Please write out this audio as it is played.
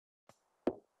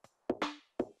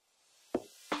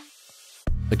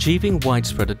Achieving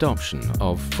widespread adoption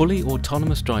of fully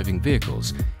autonomous driving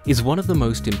vehicles is one of the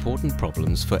most important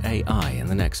problems for AI in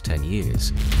the next 10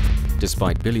 years.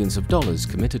 Despite billions of dollars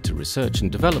committed to research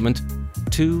and development,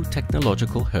 two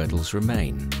technological hurdles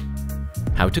remain: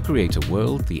 how to create a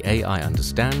world the AI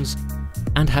understands,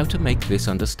 and how to make this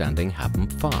understanding happen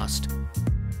fast.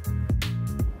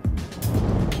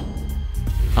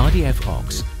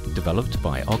 RDFox, developed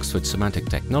by Oxford Semantic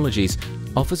Technologies,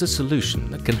 offers a solution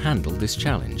that can handle this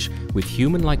challenge with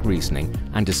human-like reasoning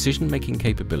and decision-making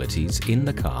capabilities in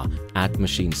the car at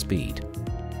machine speed.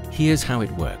 Here's how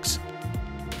it works.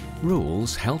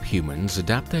 Rules help humans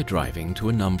adapt their driving to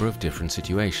a number of different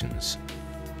situations.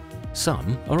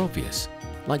 Some are obvious,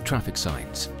 like traffic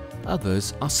signs.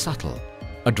 Others are subtle.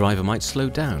 A driver might slow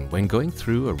down when going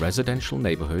through a residential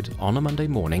neighborhood on a Monday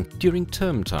morning during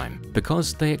term time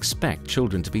because they expect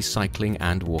children to be cycling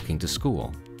and walking to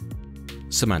school.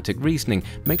 Semantic reasoning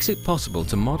makes it possible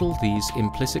to model these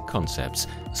implicit concepts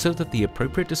so that the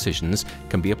appropriate decisions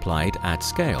can be applied at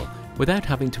scale without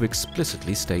having to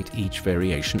explicitly state each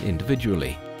variation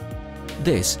individually.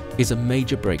 This is a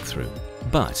major breakthrough,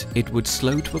 but it would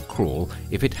slow to a crawl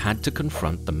if it had to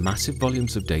confront the massive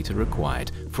volumes of data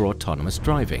required for autonomous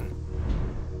driving.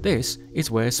 This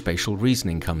is where spatial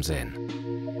reasoning comes in.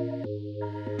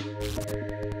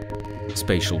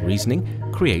 Spatial reasoning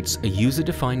creates a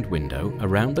user-defined window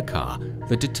around the car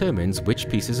that determines which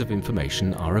pieces of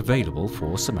information are available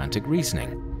for semantic reasoning.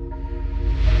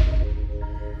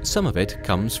 Some of it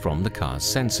comes from the car's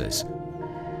sensors,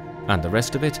 and the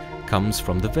rest of it comes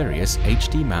from the various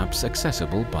HD maps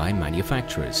accessible by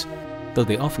manufacturers, though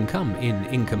they often come in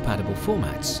incompatible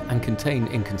formats and contain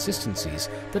inconsistencies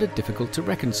that are difficult to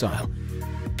reconcile.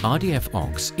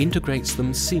 RDFox integrates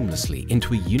them seamlessly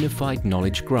into a unified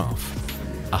knowledge graph,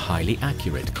 a highly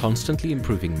accurate, constantly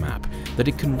improving map that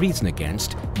it can reason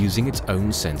against using its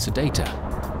own sensor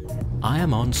data. I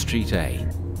am on Street A,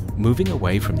 moving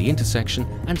away from the intersection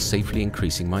and safely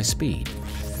increasing my speed.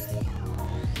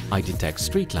 I detect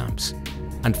street lamps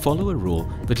and follow a rule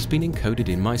that has been encoded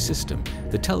in my system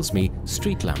that tells me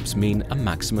street lamps mean a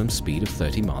maximum speed of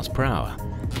 30 miles per hour.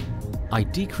 I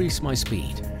decrease my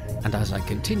speed, and as I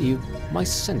continue, my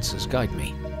sensors guide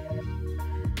me.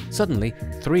 Suddenly,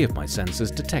 3 of my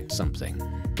sensors detect something,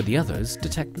 but the others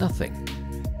detect nothing.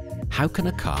 How can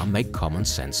a car make common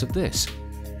sense of this?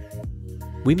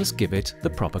 We must give it the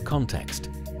proper context.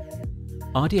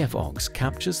 RDFox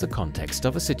captures the context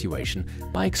of a situation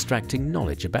by extracting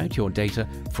knowledge about your data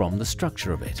from the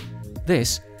structure of it.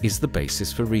 This is the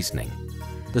basis for reasoning.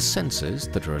 The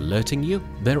sensors that are alerting you,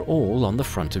 they're all on the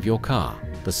front of your car.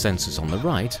 The sensors on the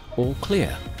right, all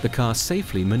clear. The car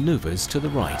safely maneuvers to the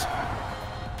right.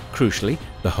 Crucially,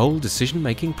 the whole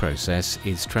decision-making process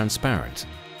is transparent.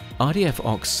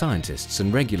 RDFox scientists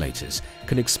and regulators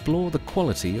can explore the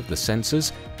quality of the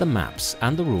sensors, the maps,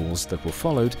 and the rules that were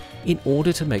followed in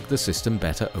order to make the system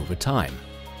better over time.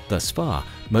 Thus far,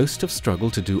 most have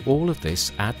struggled to do all of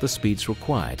this at the speeds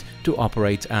required to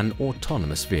operate an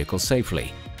autonomous vehicle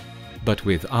safely. But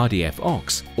with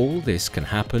RDFox, all this can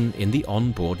happen in the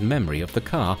onboard memory of the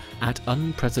car at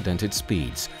unprecedented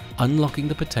speeds, unlocking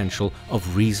the potential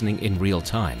of reasoning in real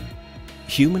time.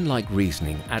 Human-like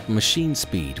reasoning at machine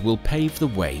speed will pave the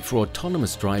way for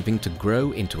autonomous driving to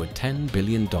grow into a $10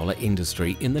 billion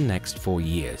industry in the next 4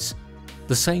 years.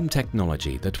 The same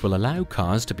technology that will allow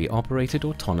cars to be operated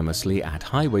autonomously at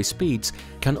highway speeds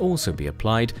can also be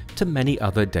applied to many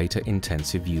other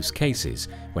data-intensive use cases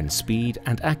when speed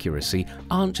and accuracy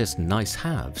aren't just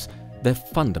nice-haves, they're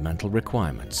fundamental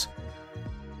requirements.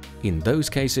 In those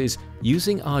cases,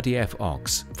 using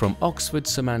RDFox from Oxford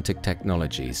Semantic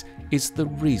Technologies is the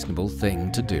reasonable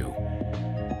thing to do.